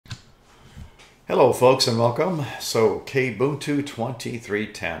Hello folks and welcome. So Kubuntu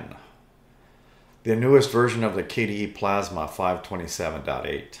 2310, the newest version of the KDE Plasma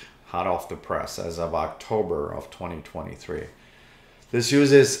 527.8, hot off the press as of October of 2023. This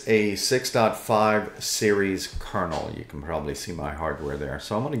uses a 6.5 series kernel. You can probably see my hardware there.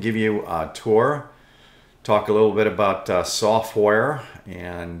 So I'm going to give you a tour, talk a little bit about software,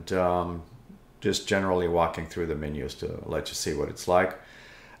 and just generally walking through the menus to let you see what it's like.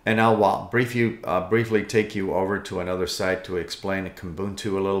 And I'll briefly take you over to another site to explain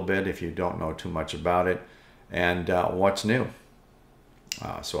Kubuntu a little bit if you don't know too much about it and what's new.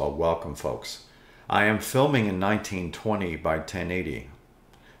 So I'll welcome folks. I am filming in 1920 by 1080.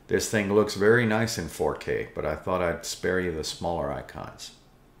 This thing looks very nice in 4K, but I thought I'd spare you the smaller icons.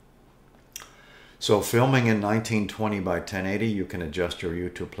 So filming in 1920 by 1080, you can adjust your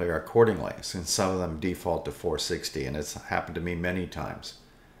YouTube player accordingly, since some of them default to 460, and it's happened to me many times.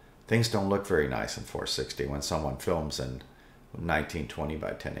 Things don't look very nice in 460 when someone films in 1920 by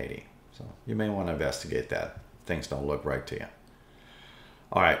 1080. So you may want to investigate that. Things don't look right to you.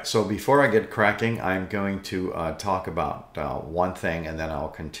 All right, so before I get cracking, I'm going to talk about one thing and then I'll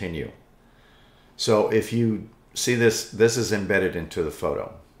continue. So if you see this is embedded into the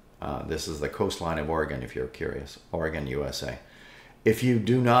photo. This is the coastline of Oregon, if you're curious, Oregon, USA. If you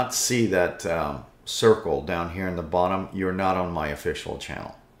do not see that circle down here in the bottom, you're not on my official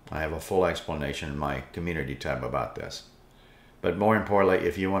channel. I have a full explanation in my community tab about this. But more importantly,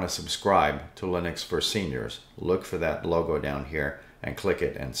 if you want to subscribe to Linux for Seniors, look for that logo down here and click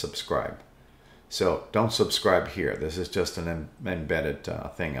it and subscribe. So don't subscribe here. This is just an embedded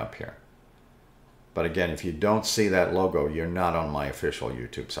thing up here. But again, if you don't see that logo, you're not on my official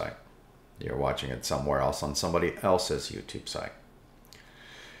YouTube site. You're watching it somewhere else on somebody else's YouTube site.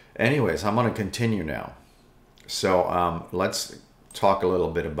 Anyways, I'm going to continue now. So let's talk a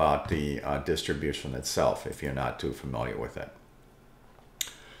little bit about the distribution itself if you're not too familiar with it.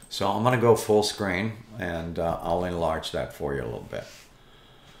 So I'm going to go full screen and I'll enlarge that for you a little bit.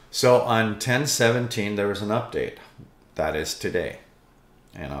 So on 10.17 there was an update. That is today.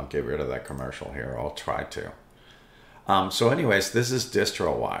 And I'll get rid of that commercial here. I'll try to. So anyways, this is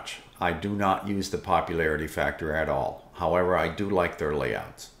DistroWatch. I do not use the popularity factor at all. However, I do like their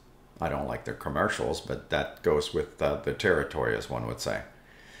layouts. I don't like their commercials, but that goes with the territory, as one would say.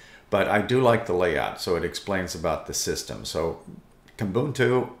 But I do like the layout, so it explains about the system. So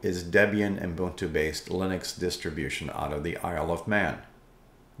Kubuntu is Debian Ubuntu-based Linux distribution out of the Isle of Man.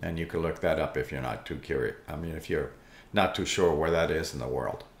 And you can look that up if you're not too curious. I mean, if you're not too sure where that is in the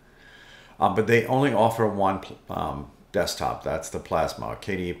world. But they only offer one desktop. That's the Plasma,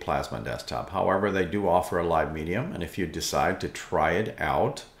 KDE Plasma desktop. However, they do offer a live medium, and if you decide to try it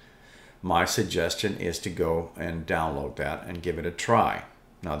out, my suggestion is to go and download that and give it a try.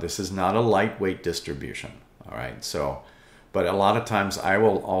 Now, this is not a lightweight distribution, all right? So, but a lot of times I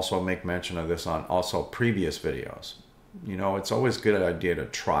will also make mention of this on also previous videos. You know, it's always a good idea to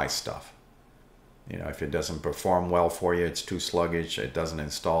try stuff. You know, if it doesn't perform well for you, it's too sluggish, it doesn't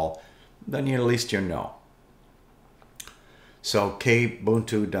install, then at least you know. So,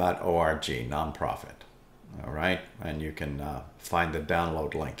 kubuntu.org, nonprofit. All right, and you can find the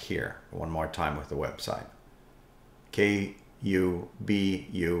download link here one more time with the website.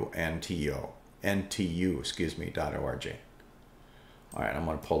 kubuntu.org. All right, I'm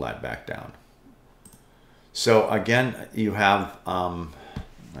going to pull that back down. So again, you have,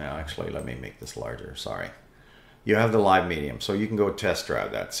 actually, let me make this larger, sorry. You have the live medium, so you can go test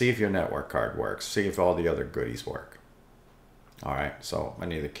drive that. See if your network card works. See if all the other goodies work. All right, so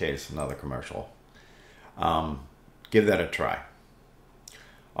in either case, another commercial. Give that a try.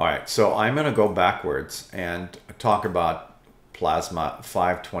 All right, so I'm going to go backwards and talk about Plasma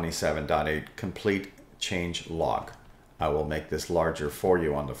 527.8 complete change log. I will make this larger for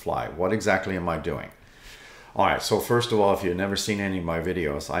you on the fly. What exactly am I doing? All right, so first of all, if you've never seen any of my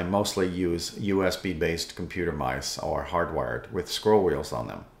videos, I mostly use USB-based computer mice or hardwired with scroll wheels on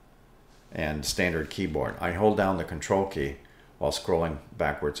them and standard keyboard. I hold down the control key while scrolling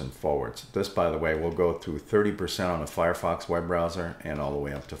backwards and forwards. This, by the way, will go through 30% on a Firefox web browser and all the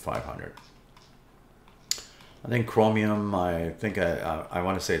way up to 500. I think Chromium, I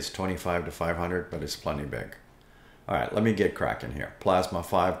want to say it's 25 to 500, but it's plenty big. All right, let me get cracking here. Plasma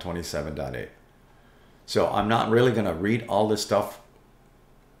 527.8. So I'm not really going to read all this stuff,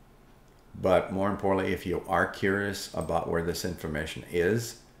 but more importantly, if you are curious about where this information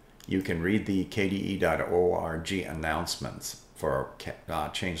is, you can read the KDE.org announcements for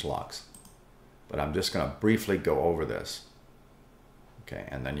change logs. But I'm just going to briefly go over this. Okay,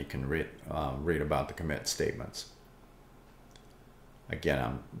 and then you can read about the commit statements. Again,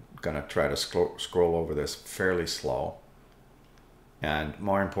 I'm going to try to scroll over this fairly slow. And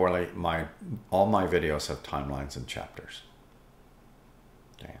more importantly, all my videos have timelines and chapters.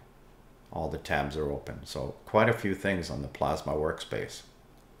 Okay. All the tabs are open. So quite a few things on the Plasma workspace.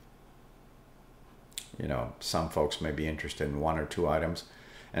 You know, some folks may be interested in 1 or 2 items.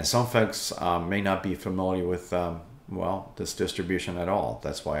 And some folks may not be familiar with, well, this distribution at all.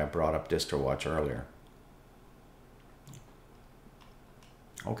 That's why I brought up DistroWatch earlier.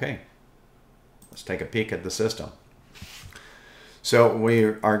 Okay, let's take a peek at the system. So we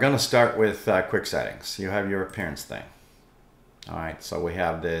are going to start with quick settings. You have your appearance thing. All right, so we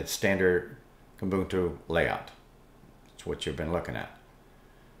have the standard Kubuntu layout. That's what you've been looking at.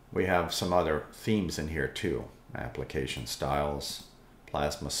 We have some other themes in here too. Application styles,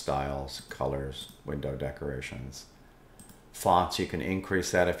 Plasma styles, colors, window decorations. Fonts, you can increase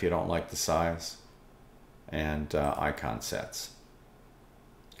that if you don't like the size. And icon sets.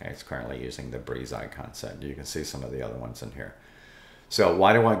 Okay, it's currently using the Breeze icon set. You can see some of the other ones in here. So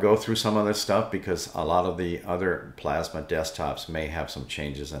why do I go through some of this stuff? Because a lot of the other Plasma desktops may have some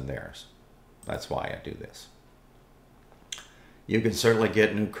changes in theirs. That's why I do this. You can certainly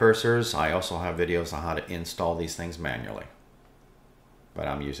get new cursors. I also have videos on how to install these things manually. But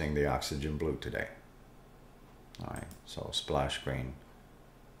I'm using the Oxygen Blue today. All right, so splash screen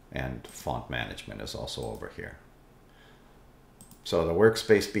and font management is also over here. So the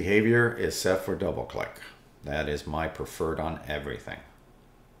workspace behavior is set for double click. That is my preferred on everything.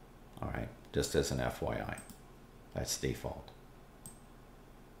 All right, just as an FYI. That's default.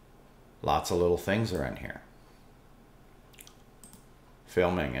 Lots of little things are in here.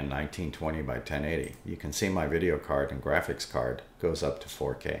 Filming in 1920 by 1080. You can see my video card and graphics card goes up to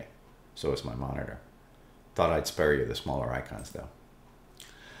 4K. So is my monitor. Thought I'd spare you the smaller icons though.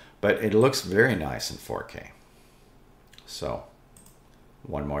 But it looks very nice in 4K. So,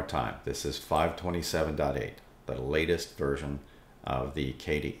 one more time, this is 527.8, the latest version of the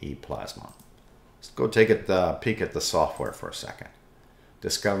KDE Plasma. Let's go take a peek at the software for a second.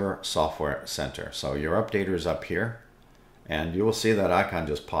 Discover Software Center. So your updater is up here, and you will see that icon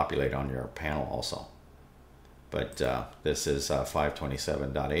just populate on your panel also. But this is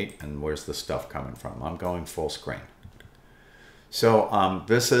 527.8, and where's the stuff coming from? I'm going full screen. So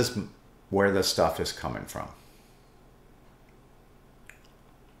this is where the stuff is coming from.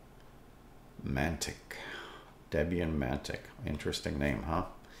 Mantic, Debian Mantic, interesting name, huh?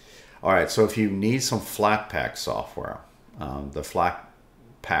 All right, so if you need some Flatpak software, the Flatpak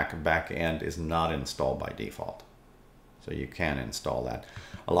backend is not installed by default, so you can install that.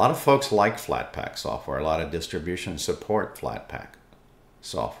 A lot of folks like Flatpak software. A lot of distributions support Flatpak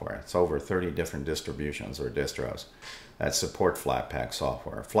software. It's over 30 different distributions or distros that support Flatpak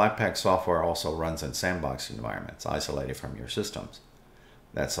software. Flatpak software also runs in sandbox environments, isolated from your systems.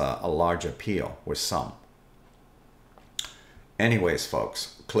 That's a large appeal with some. Anyways,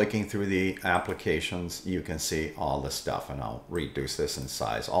 folks, clicking through the applications, you can see all the stuff, and I'll reduce this in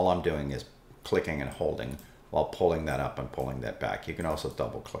size. All I'm doing is clicking and holding while pulling that up and pulling that back. You can also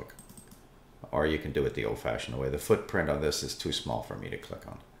double click, or you can do it the old-fashioned way. The footprint on this is too small for me to click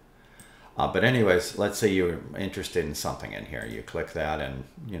on. But anyways, let's say you're interested in something in here. You click that and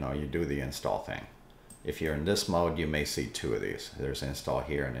you do the install thing. If you're in this mode, you may see 2 of these. There's install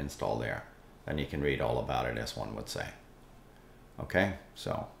here and install there. And you can read all about it, as one would say. Okay,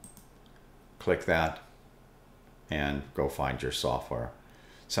 so click that and go find your software.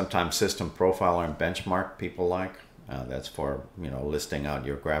 Sometimes system profiler and benchmark people like. That's for listing out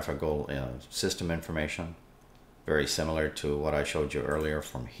your graphical system information. Very similar to what I showed you earlier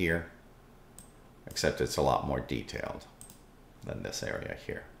from here, except it's a lot more detailed than this area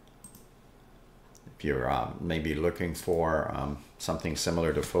here. If you're maybe looking for something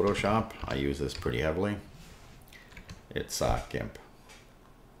similar to Photoshop, I use this pretty heavily. It's GIMP.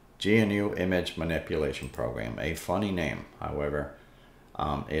 GNU Image Manipulation Program. A funny name, however,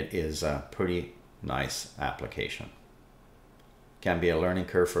 it is a pretty nice application. Can be a learning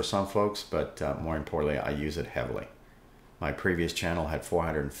curve for some folks, but more importantly, I use it heavily. My previous channel had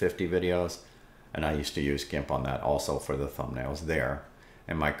 450 videos, and I used to use GIMP on that also for the thumbnails there.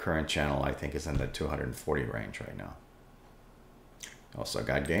 And my current channel, I think, is in the 240 range right now. Also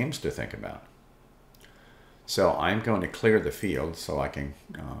got games to think about. So I'm going to clear the field so I can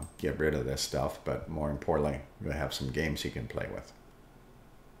get rid of this stuff, but more importantly, you have some games you can play with.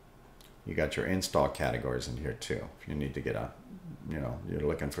 You got your install categories in here too. If you need to get you're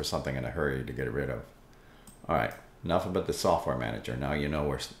looking for something in a hurry to get rid of. All right, enough about the software manager. Now you know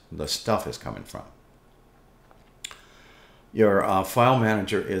where the stuff is coming from. Your file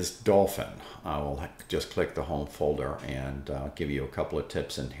manager is Dolphin. I will just click the home folder and give you a couple of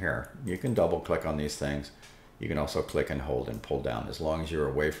tips in here. You can double click on these things. You can also click and hold and pull down as long as you're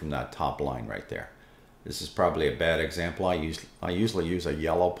away from that top line right there. This is probably a bad example. I usually use a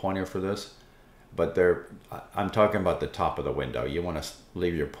yellow pointer for this, but I'm talking about the top of the window. You want to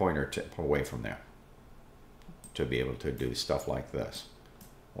leave your pointer tip away from there to be able to do stuff like this,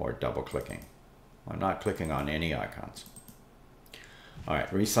 or double clicking. I'm not clicking on any icons. All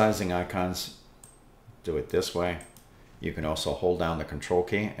right, resizing icons, do it this way. You can also hold down the control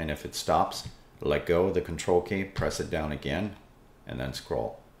key, and if it stops, let go of the control key, press it down again, and then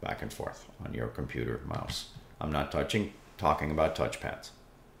scroll back and forth on your computer mouse. I'm not talking about touchpads.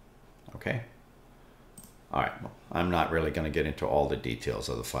 Okay? All right, well, I'm not really going to get into all the details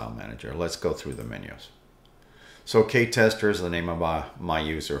of the file manager. Let's go through the menus. So KTester is the name of my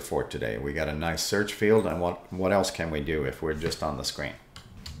user for today. We got a nice search field, and what else can we do if we're just on the screen?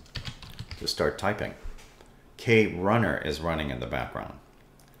 Just start typing. KRunner is running in the background.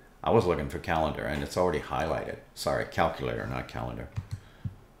 I was looking for calendar and it's already highlighted. Sorry, calculator, not calendar.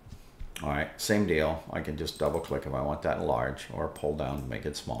 All right, same deal. I can just double click if I want that large, or pull down and make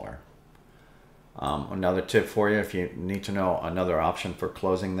it smaller. Another tip for you, if you need to know another option for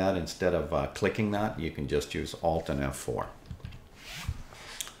closing that, instead of clicking that, you can just use Alt and F4.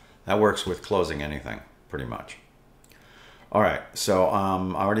 That works with closing anything, pretty much. All right, so I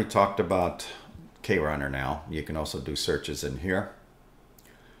already talked about KRunner now. You can also do searches in here.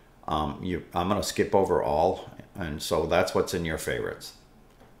 I'm going to skip over all, and so that's what's in your favorites.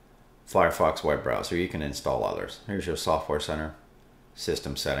 Firefox web browser, you can install others. Here's your software center.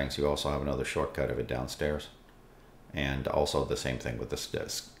 System settings, you also have another shortcut of it downstairs, and also the same thing with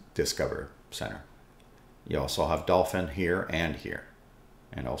the Discover Center. You also have Dolphin here, and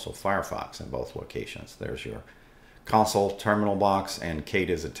also Firefox in both locations. There's your console terminal box, and Kate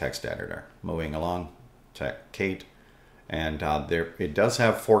is a text editor. Moving along, Kate, and it does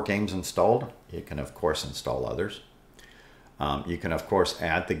have 4 games installed. You can of course install others. You can of course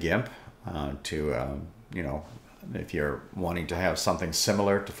add the GIMP to you know, if you're wanting to have something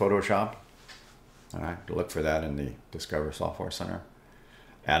similar to Photoshop. All right, look for that in the Discover Software Center.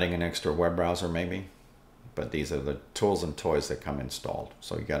 Adding an extra web browser maybe, but these are the tools and toys that come installed.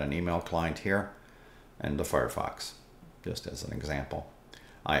 So you got an email client here and the Firefox, just as an example.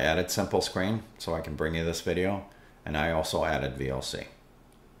 I added Simple Screen so I can bring you this video, and I also added VLC.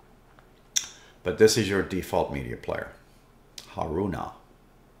 But this is your default media player, Haruna.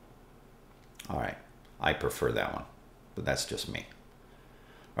 All right. I prefer that one, but that's just me.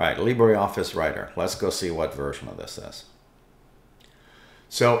 All right, LibreOffice Writer. Let's go see what version of this is.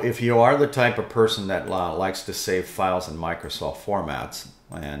 So if you are the type of person that likes to save files in Microsoft formats,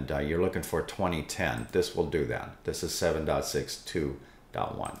 and you're looking for 2010, this will do that. This is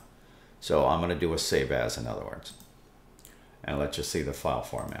 7.62.1. So I'm going to do a save as, in other words, and let you see the file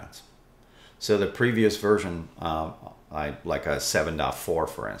formats. So the previous version, like a 7.4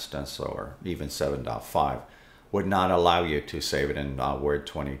 for instance, or even 7.5, would not allow you to save it in Word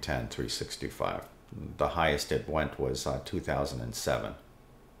 2010 365. The highest it went was 2007.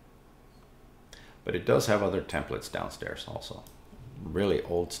 But it does have other templates downstairs also. Really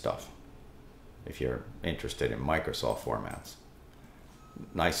old stuff, if you're interested in Microsoft formats.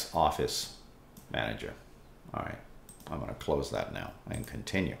 Nice Office Manager. All right, I'm going to close that now and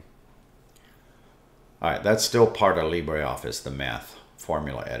continue. All right, that's still part of LibreOffice, the math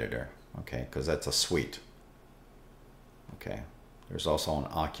formula editor, okay, because that's a suite. Okay, there's also an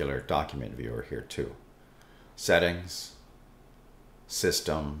ocular document viewer here too. Settings,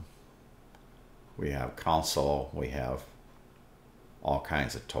 system, we have console, we have all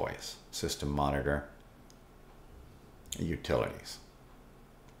kinds of toys. System monitor, utilities.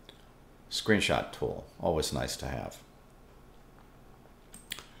 Screenshot tool, always nice to have.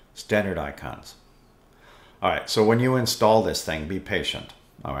 Standard icons. All right, so when you install this thing, be patient.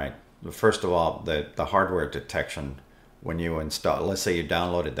 All right, first of all, the hardware detection, when you install, let's say you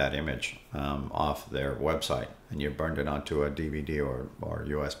downloaded that image off their website and you burned it onto a DVD or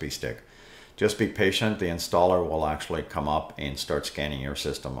USB stick, just be patient. The installer will actually come up and start scanning your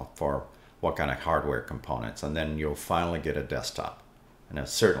system for what kind of hardware components, and then you'll finally get a desktop. And it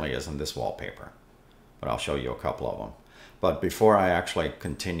certainly isn't this wallpaper, but I'll show you a couple of them. But before I actually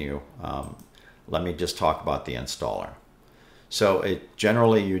continue, let me just talk about the installer. So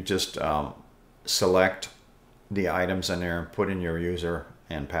generally you just select the items in there, put in your user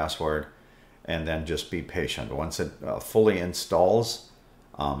and password, and then just be patient. Once it fully installs,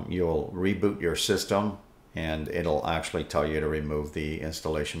 you'll reboot your system and it'll actually tell you to remove the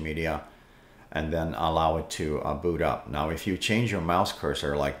installation media. and then allow it to boot up. Now if you change your mouse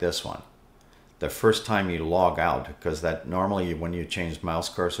cursor like this one, the first time you log out, because that normally when you change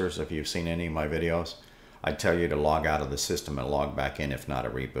mouse cursors, if you've seen any of my videos, I tell you to log out of the system and log back in if not a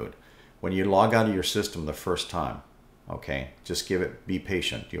reboot. When you log out of your system the first time, okay, just be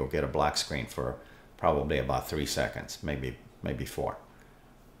patient. You'll get a black screen for probably about 3 seconds, maybe 4.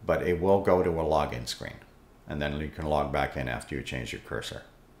 But it will go to a login screen, and then you can log back in after you change your cursor.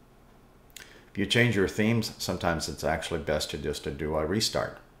 If you change your themes, sometimes it's actually best to just to do a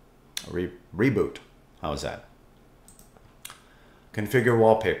restart, reboot. How's that? Configure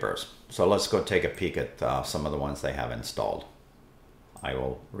wallpapers. So let's go take a peek at some of the ones they have installed. I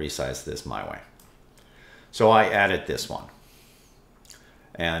will resize this my way. So I added this one.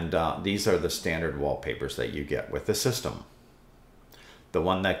 And these are the standard wallpapers that you get with the system. The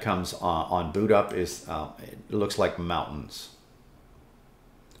one that comes on boot up is, it looks like mountains.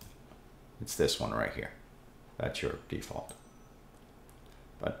 It's this one right here. That's your default.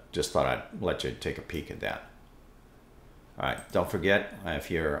 But just thought I'd let you take a peek at that. All right, don't forget,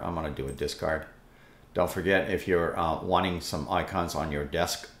 I'm gonna do a discard. Don't forget, if you're wanting some icons on your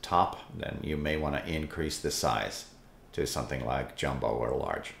desktop, then you may wanna increase the size to something like jumbo or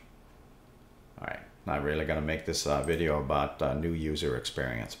large. All right, not really gonna make this video about new user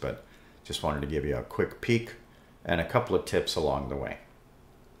experience, but just wanted to give you a quick peek and a couple of tips along the way.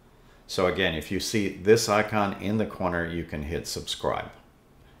 So again, if you see this icon in the corner, you can hit subscribe.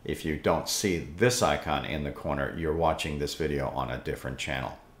 If you don't see this icon in the corner, you're watching this video on a different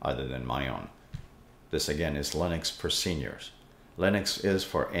channel other than my own. This again is Linux for seniors. Linux is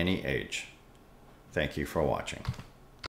for any age. Thank you for watching.